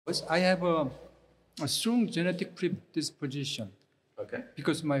I have a strong genetic predisposition. Okay.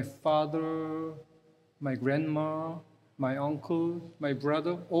 Because my father, my grandma, my uncle, my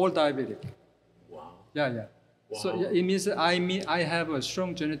brother, all diabetic. Wow. Yeah. Wow. So it means I have a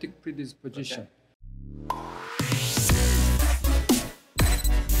strong genetic predisposition. Okay.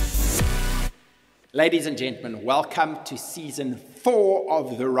 Ladies and gentlemen, welcome to season 4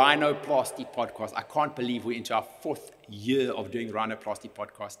 of the Rhinoplasty podcast. I can't believe we're into our 4th year of doing the Rhinoplasty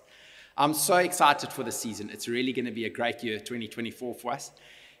podcast. I'm so excited for the season. It's really going to be a great year, 2024 for us.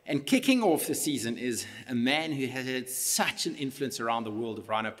 And kicking off the season is a man who has had such an influence around the world of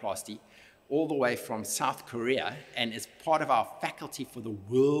rhinoplasty, all the way from South Korea, and is part of our faculty for the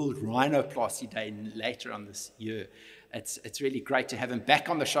World Rhinoplasty Day later on this year. It's really great to have him back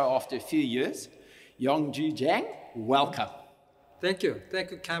on the show after a few years. Yong, Jang, welcome. Thank you,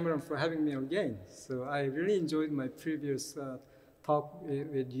 Cameron, for having me again. So I really enjoyed my previous talk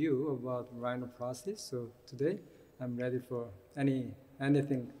with you about rhinoplasty. So today I'm ready for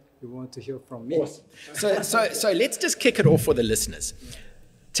anything you want to hear from me. Awesome. So let's just kick it off for the listeners.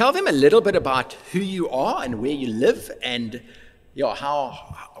 Tell them a little bit about who you are and where you live, and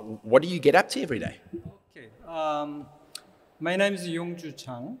what do you get up to every day? Okay. My name is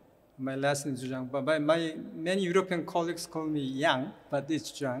Jang. My last name is Jang, but my many European colleagues call me Yang, but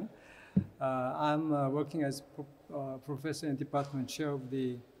it's Jang. I'm working as professor and department chair of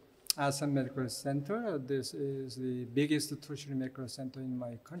the Assam Medical Center. This is the biggest tertiary medical center in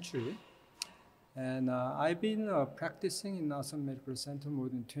my country. And I've been practicing in Assam Medical Center more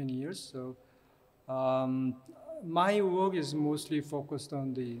than 20 years. So my work is mostly focused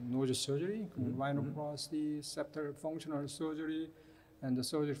on the nodule surgery, rhinoplasty, septal functional surgery, and the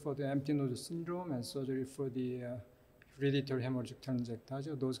surgery for the empty nodule syndrome, and surgery for the hereditary hemorrhagic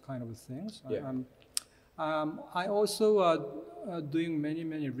telangiectasia, those kind of things. Yeah. I also doing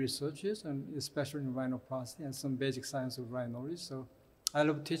many researches, and especially in rhinoplasty and some basic science of rhinology. So I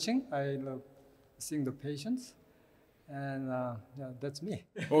love teaching. I love seeing the patients, and that's me.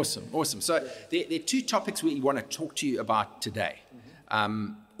 Awesome. So there are 2 topics we want to talk to you about today.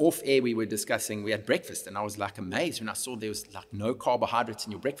 Off air, we were discussing, we had breakfast, and I was like amazed when I saw there was like no carbohydrates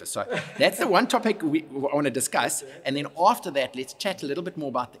in your breakfast. So that's the one topic we want to discuss. And then after that, let's chat a little bit more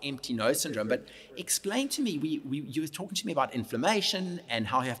about the empty nose syndrome. But explain to me, you were talking to me about inflammation and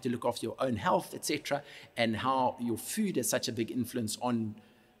how you have to look after your own health, etc., and how your food has such a big influence on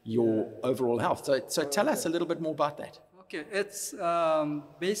your overall health. So tell us a little bit more about that. Okay, it's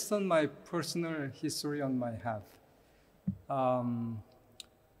based on my personal history on my health.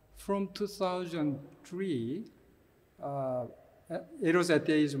 From 2003, it was at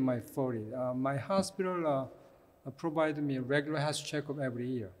the age of my 40. My hospital provided me a regular health checkup every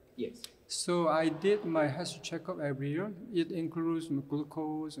year. Yes. So I did my health checkup every year. It includes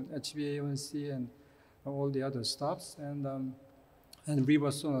glucose and HbA1c and all the other stuffs, and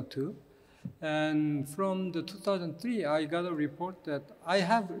Ribosona too. And from the 2003, I got a report that I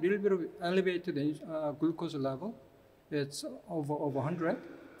have a little bit of elevated glucose level. It's over 100.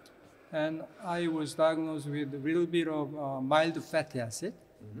 And I was diagnosed with a little bit of mild fatty acid.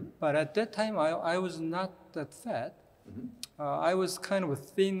 But at that time, I was not that fat. I was kind of a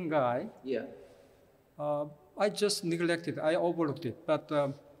thin guy. Yeah. I just neglected, I overlooked it. But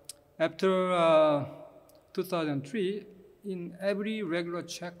after 2003, in every regular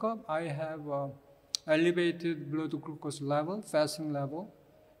checkup, I have elevated blood glucose level, fasting level,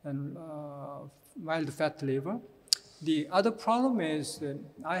 and mild fat liver. The other problem is that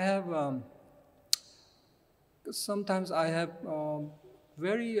I have, sometimes I have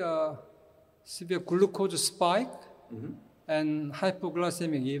very severe glucose spike and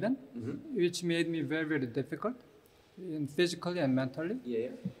hypoglycemic event, which made me very difficult physically and mentally. Yeah.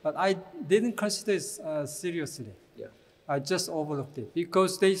 But I didn't consider it seriously. Yeah. I just overlooked it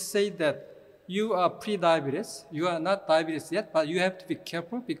because they say that you are pre-diabetes. You are not diabetes yet, but you have to be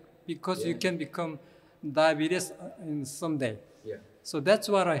careful because you can become diabetes in someday. Yeah. So that's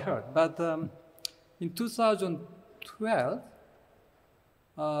what I heard. But in 2012,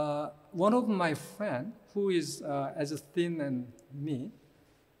 one of my friends, who is as thin as me,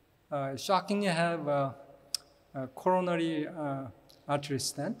 shockingly have a coronary artery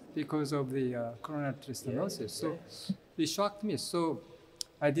stent because of the coronary artery stenosis. So it shocked me. So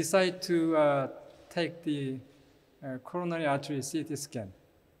I decided to take the coronary artery CT scan.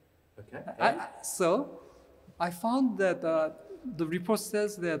 Okay. So I found that the report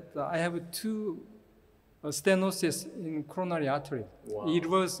says that I have 2 stenosis in coronary artery. Wow. It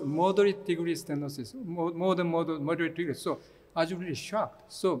was moderate degree stenosis, more than moderate degree. So I was really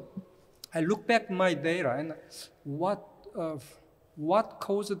shocked. So I look back my data and what what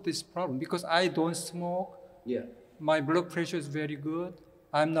caused this problem? Because I don't smoke. Yeah. My blood pressure is very good.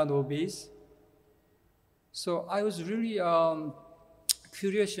 I'm not obese. So I was really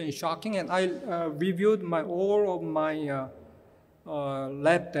curious and shocking, and I reviewed all of my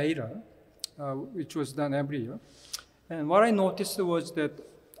lab data, which was done every year. And what I noticed was that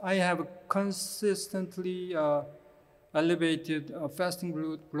I have consistently elevated fasting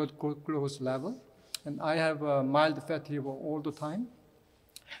blood glucose level, and I have a mild fatty liver all the time.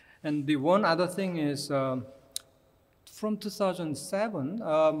 And the one other thing is, from 2007,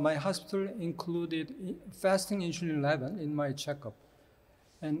 my hospital included fasting insulin level in my checkup.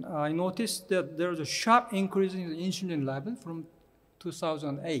 And I noticed that there was a sharp increase in the insulin level from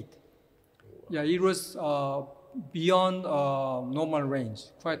 2008. Yeah, it was beyond normal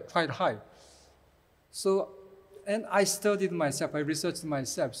range, quite high. So, and I studied myself, I researched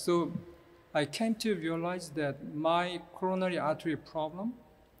myself. So I came to realize that my coronary artery problem,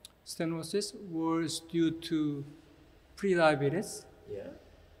 stenosis, was due to prediabetes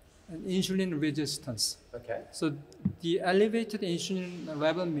and insulin resistance. Okay. So the elevated insulin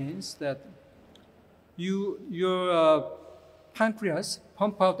level means that your pancreas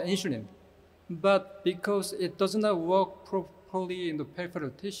pump out insulin, but because it does not work properly in the peripheral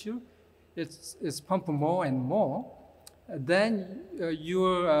tissue, it's pumped more and more. Then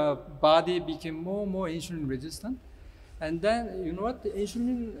your body became more and more insulin resistant. And then, you know what? The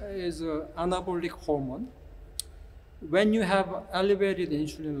insulin is an anabolic hormone. When you have elevated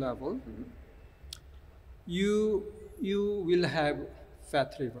insulin level, you will have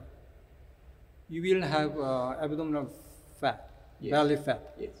fat liver. You will have abdominal fat, belly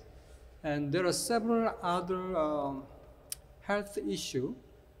fat. Yes. And there are several other health issues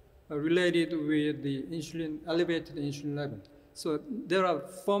related with the elevated insulin level. So there are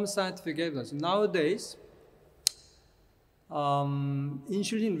firm scientific evidence. Nowadays,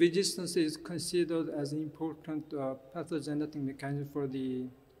 insulin resistance is considered as an important pathogenetic mechanism for the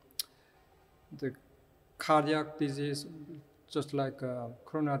cardiac disease, just like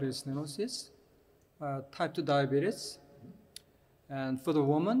coronary stenosis, type 2 diabetes. And for the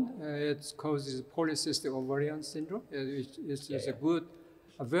woman, it causes polycystic ovarian syndrome. It's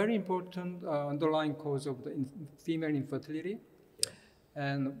a very important underlying cause of the female infertility.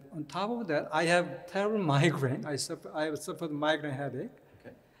 And on top of that, I have terrible migraine. I have suffered migraine headache.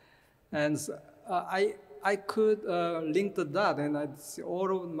 Okay. And so, I could link the dot, and I'd see all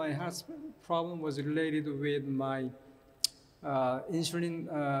of my health problem was related with my insulin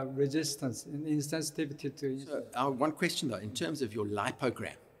resistance and insensitivity to insulin. So, one question though, in terms of your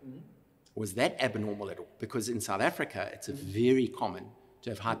lipogram, was that abnormal at all? Because in South Africa, it's very common to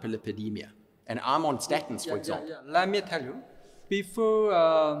have hyperlipidemia. And I'm on statins, for example. Let me tell you. Before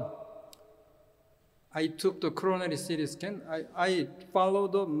I took the coronary CT scan, I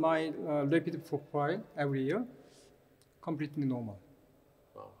followed my lipid profile every year, completely normal.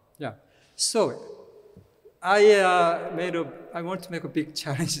 Wow. Yeah. So I want to make a big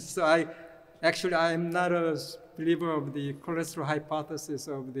challenge. So I'm not a believer of the cholesterol hypothesis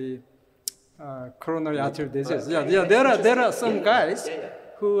of the coronary artery disease. There are some guys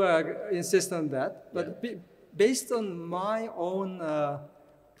who insist on that, but based on my own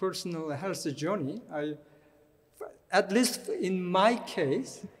personal health journey, at least in my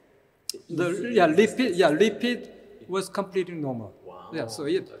case, lipid was completely normal. Wow. Yeah, so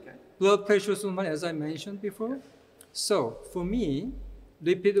blood pressure was normal, as I mentioned before. So for me,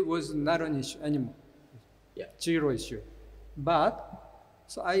 lipid was not an issue anymore. Zero issue. But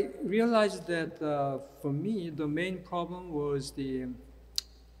so I realized that for me, the main problem was the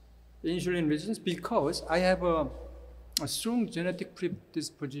insulin resistance, because I have a strong genetic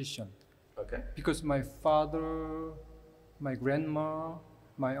predisposition. Okay. Because my father, my grandma,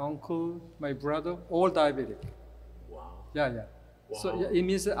 my uncle, my brother, all diabetic. Wow. Yeah. Wow. So it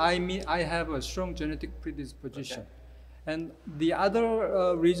means that I have a strong genetic predisposition. Okay. And the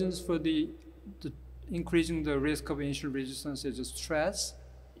other reasons for the increasing the risk of insulin resistance is stress.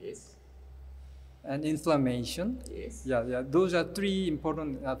 Yes. And inflammation. Yes. Those are three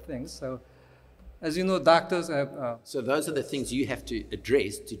important things. So, as you know, doctors have. So those are the things you have to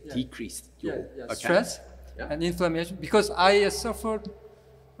address to decrease your stress and inflammation. Because I suffered,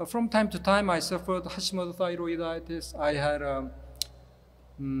 from time to time, I suffered Hashimoto thyroiditis. I had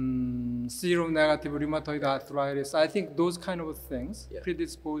seronegative rheumatoid arthritis. I think those kind of things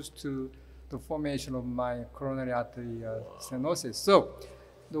predisposed to the formation of my coronary artery stenosis. So.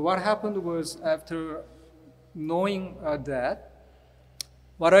 What happened was, after knowing that,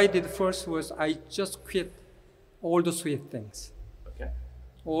 what I did first was I just quit all the sweet things,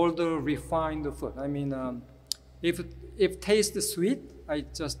 all the refined food. I mean, if if taste is sweet, I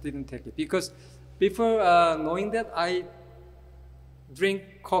just didn't take it because before knowing that I drink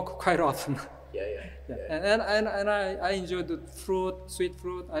Coke quite often. And I enjoyed the fruit, sweet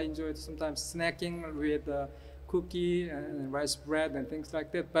fruit. I enjoyed sometimes snacking with cookie and rice bread and things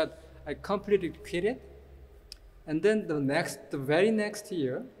like that. But I completely quit it. And then the very next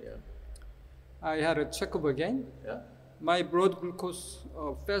year, I had a checkup again. My blood glucose,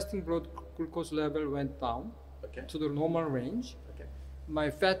 fasting blood glucose level went down to the normal range. My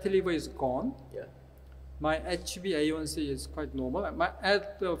fatty liver is gone. My HbA1c is quite normal.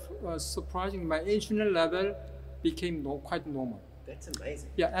 Surprisingly, my insulin level became quite normal. That's amazing.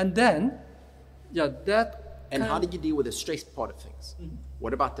 And then, that. And how did you deal with the stress part of things?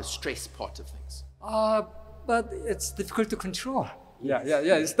 What about the stress part of things? But it's difficult to control.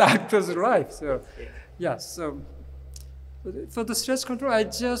 It's doctor's right. So, so for the stress control, I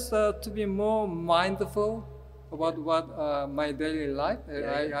just to be more mindful about what my daily life.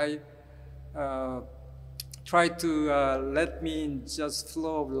 I try to let me in just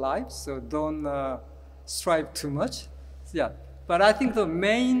flow of life, so don't strive too much. But I think the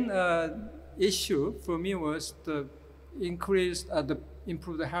main issue for me was the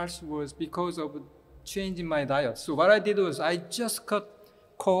improved health was because of changing my diet. So what I did was I just cut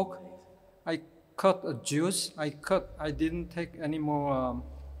Coke, I cut juice, I didn't take any more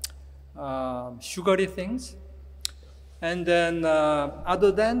sugary things. And then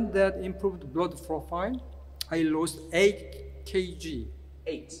other than that improved blood profile, I lost 8 kg.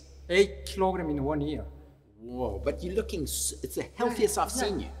 8 kilogram in 1 year. Whoa, but you're looking, it's the healthiest I've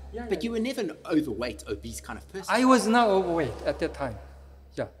seen you. But you were never an overweight, obese kind of person. I was not overweight at that time.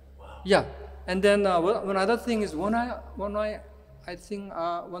 And then one other thing is one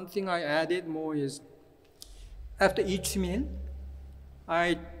thing I added more is after each meal,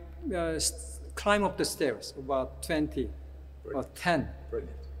 I climb up the stairs about 20 or 10.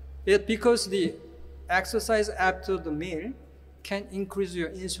 Brilliant. Because the exercise after the meal can increase your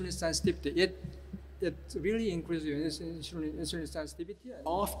insulin sensitivity. It really increases your insulin sensitivity.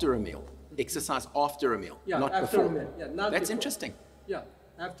 After a meal, exercise after a meal, not after before. A meal. Not That's before. interesting.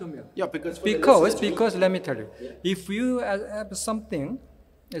 After meal. Because let me tell you, if you have something,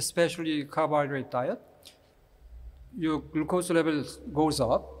 especially carbohydrate diet, your glucose level goes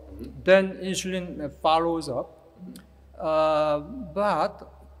up, then insulin follows up. But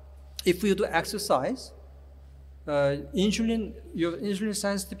if you do exercise, your insulin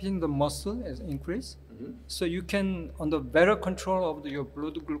sensitivity in the muscle is increased, so you can under better control of your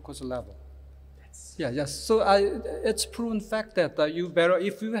blood glucose level. So it's proven fact that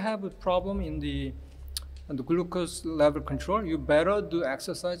if you have a problem in the glucose level control, you better do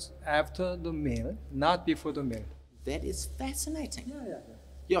exercise after the meal, not before the meal. That is fascinating.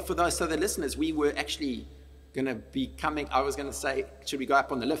 For those other listeners, we were actually going to be coming. I was going to say, should we go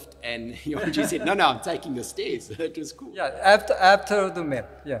up on the lift? And Yong said, no, I'm taking the stairs. It was cool. After the meal.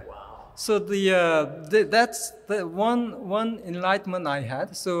 Wow. So that's the one enlightenment I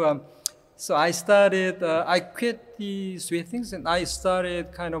had. So I started. I quit the sweet things and I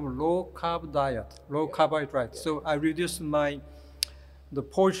started kind of low carb diet, low carbohydrate. So I reduced the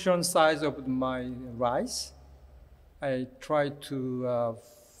portion size of my rice. I tried to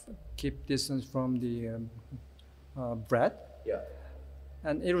keep distance from the bread.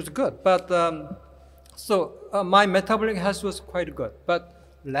 And it was good. But my metabolic health was quite good. But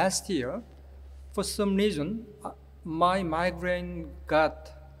last year, for some reason, my migraine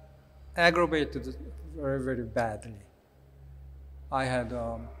got aggravated very, very badly. I had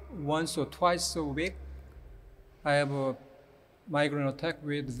once or twice a week, I have a migraine attack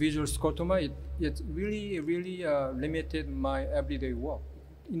with visual scotoma. It really, really limited my everyday work.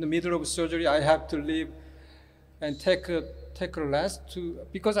 In the middle of surgery, I have to leave and take a rest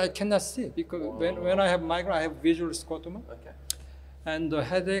because I cannot see. Because when I have migraine, I have visual scotoma, and the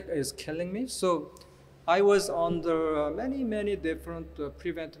headache is killing me. So I was under many different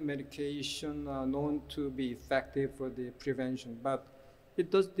preventive medication known to be effective for the prevention, but it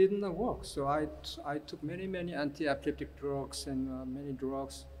didn't work. So I took many anti-epileptic drugs and many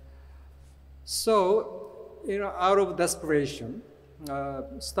drugs. So out of desperation,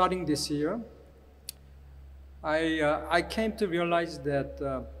 starting this year, I came to realize that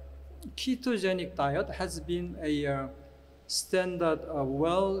ketogenic diet has been a standard,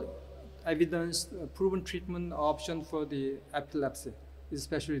 well-evidenced, proven treatment option for the epilepsy,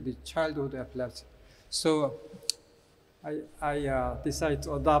 especially the childhood epilepsy. So I decided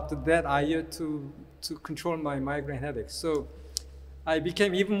to adopt that idea to control my migraine headaches. So I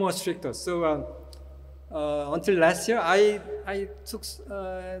became even more stricter. So until last year, I took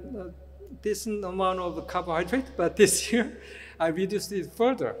decent amount of carbohydrate, but this year I reduced it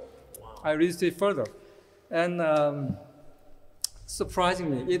further. Wow. I reduced it further. And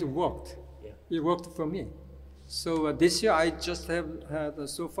surprisingly, it worked. Yeah. It worked for me. So this year I just have had,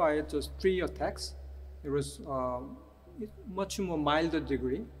 so far it was 3 attacks. It was much more milder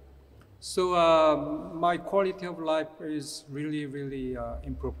degree. So my quality of life is really, really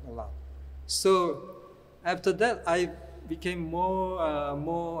improved a lot. So after that, I became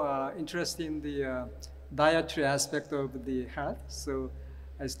more interested in the dietary aspect of the health. So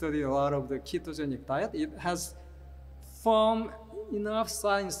I studied a lot of the ketogenic diet. It has firm enough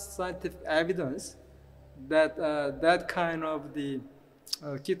scientific evidence that that kind of the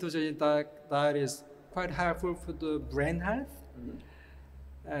ketogenic diet is quite helpful for the brain health. Mm-hmm.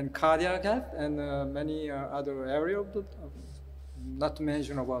 And cardiac health and many other areas of the, not to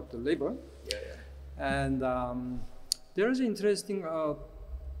mention about the liver. Yeah. And there is an interesting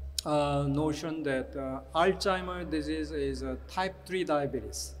notion that Alzheimer's disease is a type 3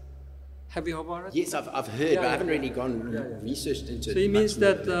 diabetes. Have you heard about it? Yes, I've heard, but I haven't really gone researched into it. So it means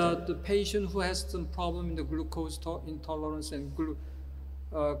that the patient who has some problem in the glucose intolerance and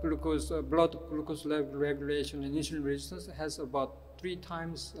blood glucose level regulation and insulin resistance has about 3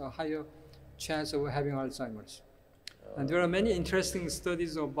 times higher chance of having Alzheimer's. And there are many interesting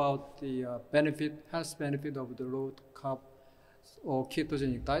studies about the health benefit of the low carb or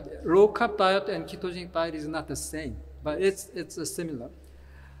ketogenic diet. Low carb diet and ketogenic diet is not the same, but it's similar.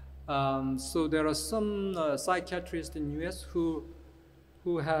 So there are some psychiatrists in US who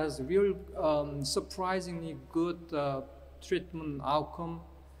has real surprisingly good treatment outcome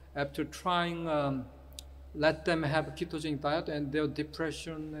after trying let them have a ketogenic diet, and their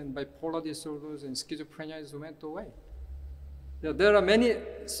depression and bipolar disorders and schizophrenia went away. There are many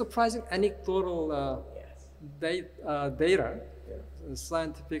surprising anecdotal data,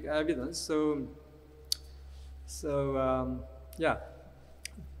 scientific evidence. So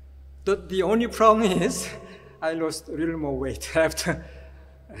the only problem is I lost a little more weight after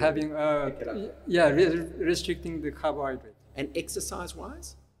having restricting the carbohydrate. And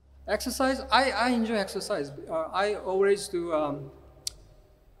exercise-wise? Exercise, I enjoy exercise. I always do,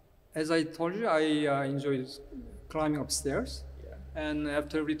 as I told you, I enjoy climbing upstairs. Yeah. And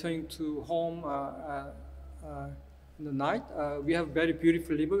after returning to home in the night, we have very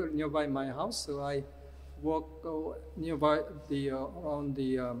beautiful river nearby my house. So I walk nearby around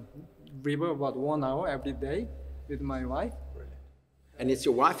the river about 1 hour every day with my wife. Brilliant. And it's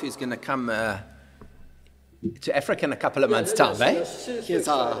your wife who's going to come to Africa in a couple of months' time, eh? Here's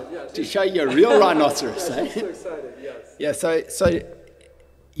to show you a real rhinoceros, eh? So excited, yes. Yeah, so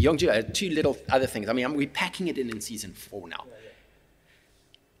Yongju, 2 little other things. I mean, we're packing it in season 4 now.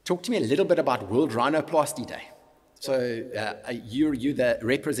 Talk to me a little bit about World Rhinoplasty Day. So you're the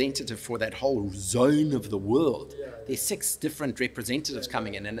representative for that whole zone of the world. There's 6 different representatives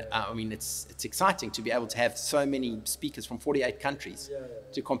coming in, and I mean, it's exciting to be able to have so many speakers from 48 countries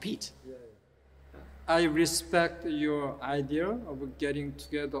to compete. I respect your idea of getting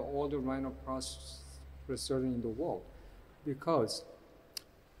together all the rhinoplasty researchers in the world, because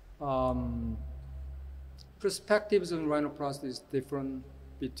perspectives on rhinoplasty is different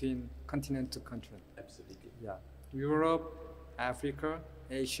between continent to continent. Absolutely. Yeah. Europe, Africa,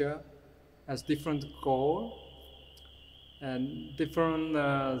 Asia has different goal and different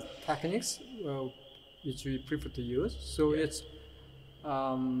techniques which we prefer to use. So it's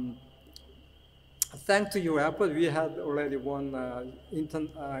thanks to your effort, we had already one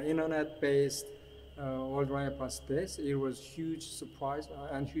internet-based World Rhinoplasty Days. It was huge surprise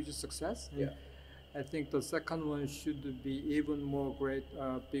and huge success. And I think the second one should be even more great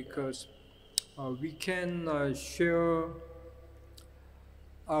because we can share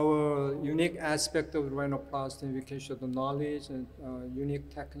our unique aspect of rhinoplasty. We can share the knowledge and unique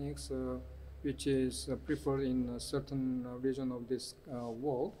techniques which is preferred in a certain region of this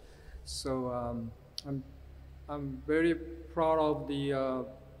world. So I'm very proud of the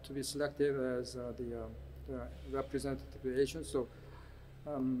to be selected as the representative Asian. So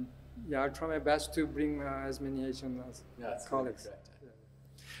I'll try my best to bring as many Asian colleagues. Really.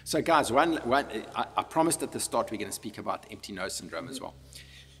 So guys, I promised at the start we're going to speak about empty nose syndrome as well.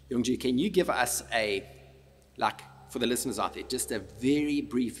 Yongju, can you give us for the listeners out there, just a very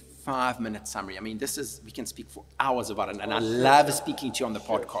brief 5-minute summary? I mean, we can speak for hours about it, and I love speaking to you on the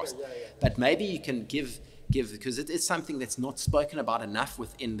podcast. But maybe you can give, because it is something that's not spoken about enough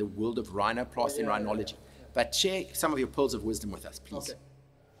within the world of rhinoplasty and rhinology. But share some of your pearls of wisdom with us, please. Okay.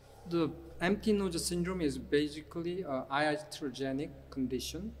 The empty nose syndrome is basically an iatrogenic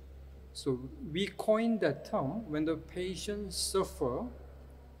condition. So we coined that term when the patient suffer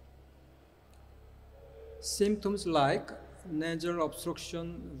symptoms like nasal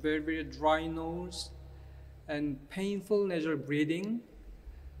obstruction, very, very dry nose, and painful nasal breathing,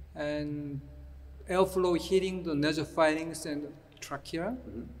 and airflow hitting the nasopharynx and trachea.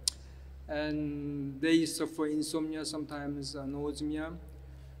 And they suffer insomnia, sometimes nausea.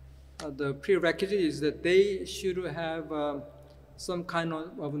 The prerequisite is that they should have some kind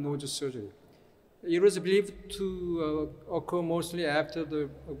of nose surgery. It was believed to occur mostly after the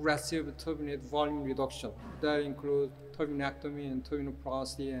aggressive turbinate volume reduction. That includes turbinectomy and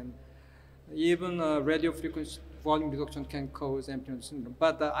turbinoplasty, and even radiofrequency volume reduction can cause empty nose syndrome.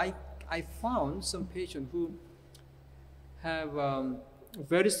 But I found some patients who have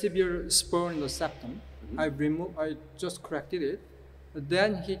very severe spur in the septum. I just corrected it. But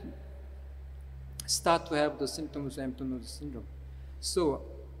then he start to have the symptoms of empty nose syndrome. So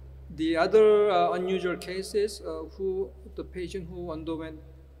the other unusual cases, the patient who underwent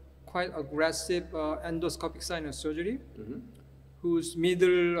quite aggressive endoscopic sinus surgery, whose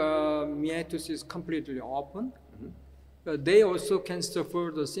middle meatus is completely open. They also can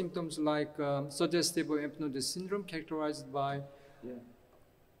suffer the symptoms like suggestive of empty nose syndrome, characterized by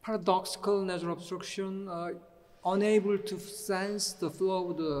paradoxical nasal obstruction, unable to sense the flow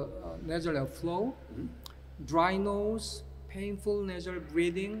of the nasal airflow, dry nose, painful nasal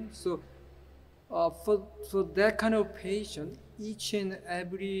breathing. So for that kind of patient, each and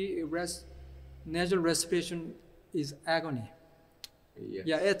every nasal respiration is agony. Yes.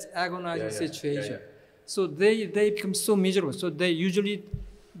 Yeah, it's agonizing situation. Yeah. So they become so miserable. So they usually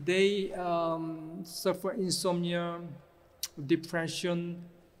suffer insomnia, depression.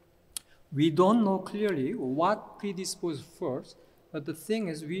 We don't know clearly what predisposed first, but the thing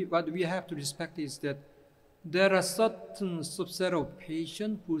is, what we have to respect is that there are certain subset of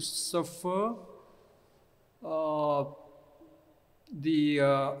patients who suffer the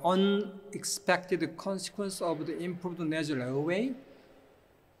unexpected consequence of the improved nasal airway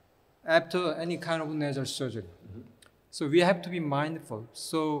after any kind of nasal surgery. So we have to be mindful.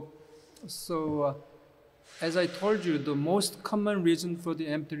 So as I told you, the most common reason for the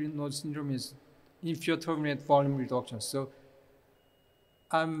empty nose syndrome is inferior turbinate volume reduction. So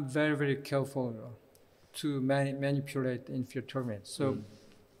I'm very, very careful to manipulate the inferior turbinate. So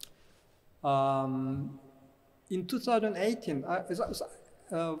in 2018,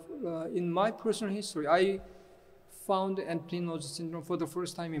 in my personal history, I found empty nose syndrome for the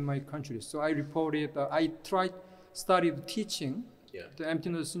first time in my country. So I reported, started teaching the empty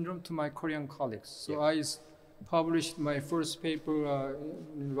nose syndrome to my Korean colleagues. So I published my first paper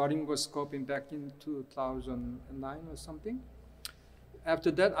in laryngoscopy back in 2009 or something. After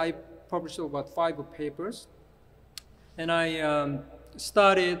that, I published about 5 papers. And I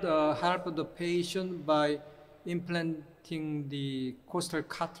started help the patient by implanting the costal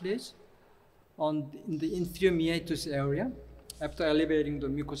cartilage in the inferior meatus area. After elevating the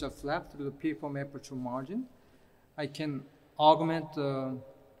mucosal flap through the piriform aperture margin, I can augment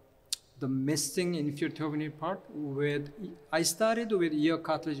the missing inferior turbinate part I started with ear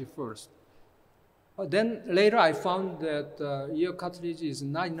cartilage first. Then later I found that ear cartilage is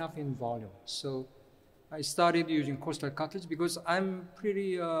not enough in volume. So I started using costal cartilage because I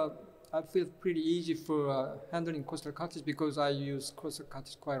feel pretty easy for handling costal cartilage because I use costal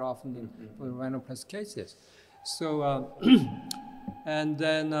cartilage quite often for rhinoplasty cases. So, and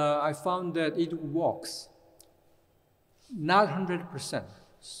then I found that it works. Not 100%.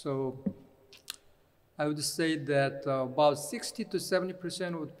 So I would say that about 60 to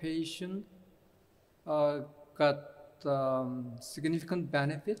 70% of the patients got significant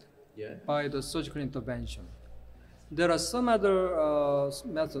benefit by the surgical intervention. There are some other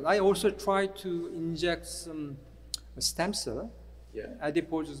methods. I also tried to inject some stem cell,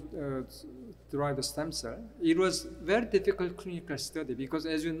 adipose derived stem cell. It was very difficult clinical study because,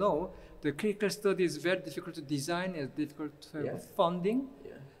 as you know, the clinical study is very difficult to design, it's difficult to have funding.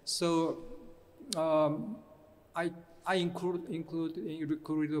 So I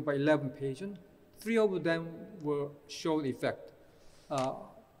recruited about 11 patients. 3 of them showed effect.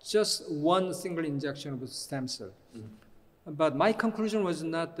 Just one single injection of stem cell. But my conclusion was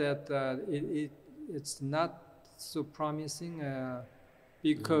not that it's not so promising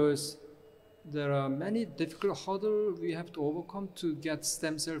because there are many difficult hurdles we have to overcome to get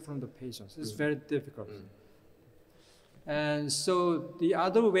stem cell from the patients. It's very difficult. And so the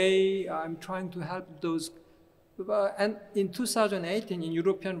other way I'm trying to help those, and in 2018 in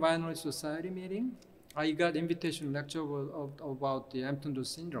European Rhinology Society meeting, I got invitation lecture about the empty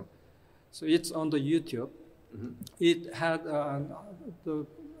nose syndrome. So it's on the YouTube. It had the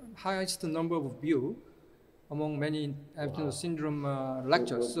highest number of views among many empty syndrome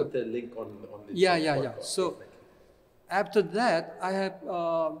lectures. We'll put the link on the Yeah. podcast, So definitely. after that, I have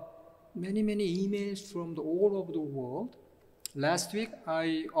many emails from all over the world. Last week,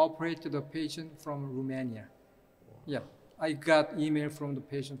 I operated a patient from Romania. Yeah, I got email from the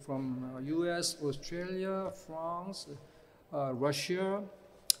patient from US, Australia, France, Russia.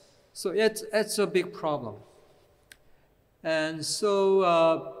 So it's a big problem. And so,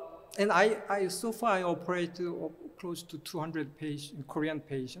 and I so far I operated close to 200 Korean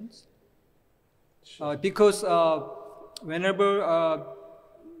patients. Because whenever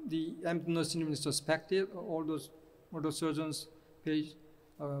the empty syndrome is suspected, all those surgeons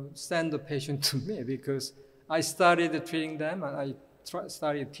send the patient to me because I started treating them and I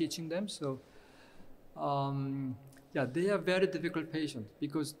started teaching them. So, yeah, they are very difficult patients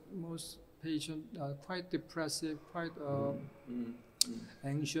because most patients are quite depressive, quite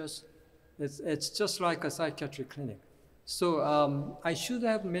anxious. It's just like a psychiatric clinic. So I should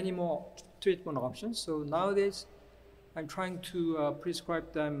have many more treatment options. So nowadays, I'm trying to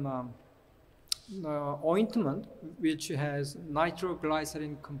prescribe them ointment which has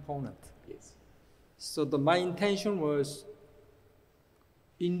nitroglycerin component. Yes. So my intention was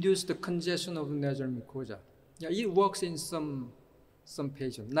induce the congestion of the nasal mucosa. Yeah, it works in some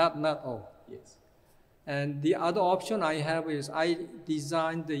patients, not all. Yes. And the other option I have is I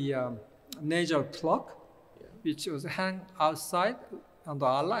designed the nasal plug, which was hang outside on the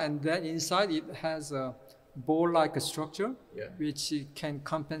ala, and then inside it has a ball-like structure, which can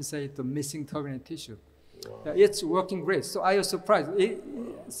compensate the missing turbinate tissue. Wow. It's working great. So I was surprised.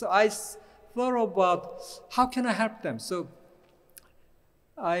 So I thought about how can I help them. So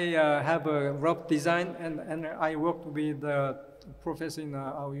I have a rough design, and I worked with a professor in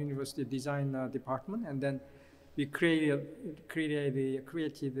our university design department, and then we created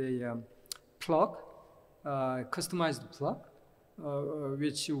a plug, customized plug,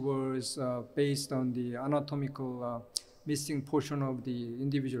 which was based on the anatomical missing portion of the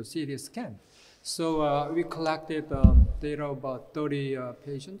individual CT scan. So we collected data about 30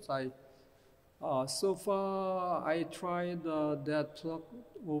 patients. So far, I tried that plug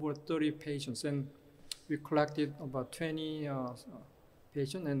over 30 patients, and we collected about 20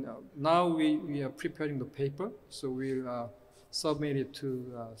 patients. And now we are preparing the paper, so we'll submit it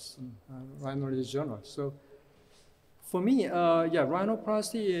to some rhinology journal. So for me,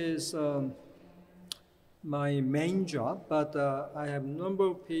 rhinoplasty is my main job, but I have a number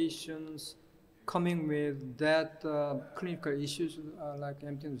of patients coming with that clinical issues like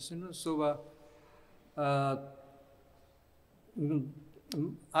empty syndrome. So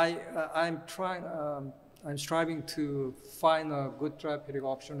I'm striving to find a good therapeutic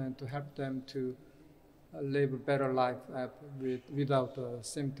option and to help them to live a better life without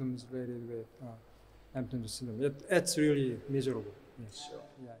symptoms related with empty syndrome. It's really miserable. Yes. Sure.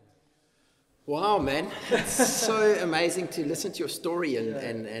 Yeah. Wow, man. It's so amazing to listen to your story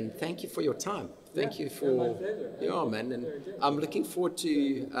and thank you for your time. Thank you for, man. And I'm looking forward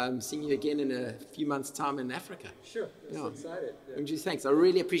to seeing you again in a few months' time in Africa. Sure, excited. Yeah. Thanks. I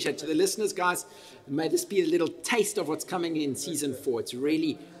really appreciate it. To the listeners, guys, may this be a little taste of what's coming in season 4. It's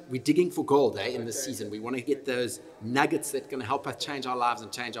really, we're digging for gold in this season. We want to get those nuggets that are going to help us change our lives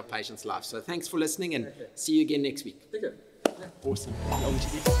and change our patients' lives. So thanks for listening and see you again next week. Take care. Awesome.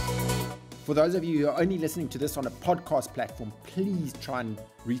 For those of you who are only listening to this on a podcast platform, please try and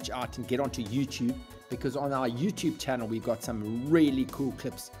reach out and get onto YouTube, because on our YouTube channel, we've got some really cool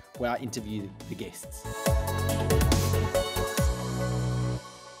clips where I interview the guests.